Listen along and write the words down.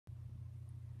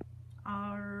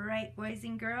All right, boys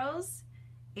and girls,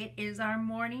 it is our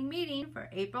morning meeting for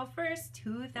April 1st,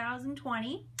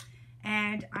 2020,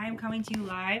 and I'm coming to you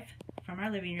live from our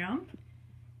living room.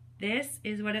 This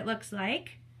is what it looks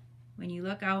like when you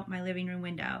look out my living room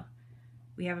window.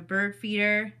 We have a bird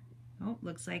feeder. Oh,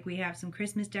 looks like we have some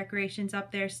Christmas decorations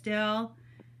up there still.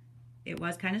 It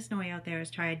was kind of snowy out there. I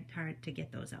was tried hard to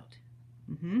get those out.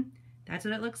 That's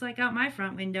what it looks like out my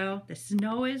front window. The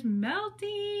snow is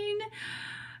melting.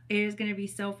 It is going to be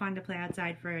so fun to play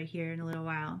outside for here in a little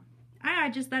while. I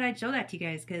just thought I'd show that to you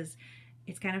guys because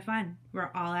it's kind of fun. We're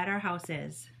all at our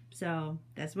houses. So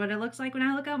that's what it looks like when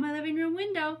I look out my living room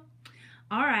window.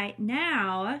 All right,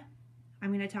 now I'm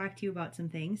going to talk to you about some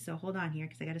things. So hold on here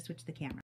because I got to switch the camera.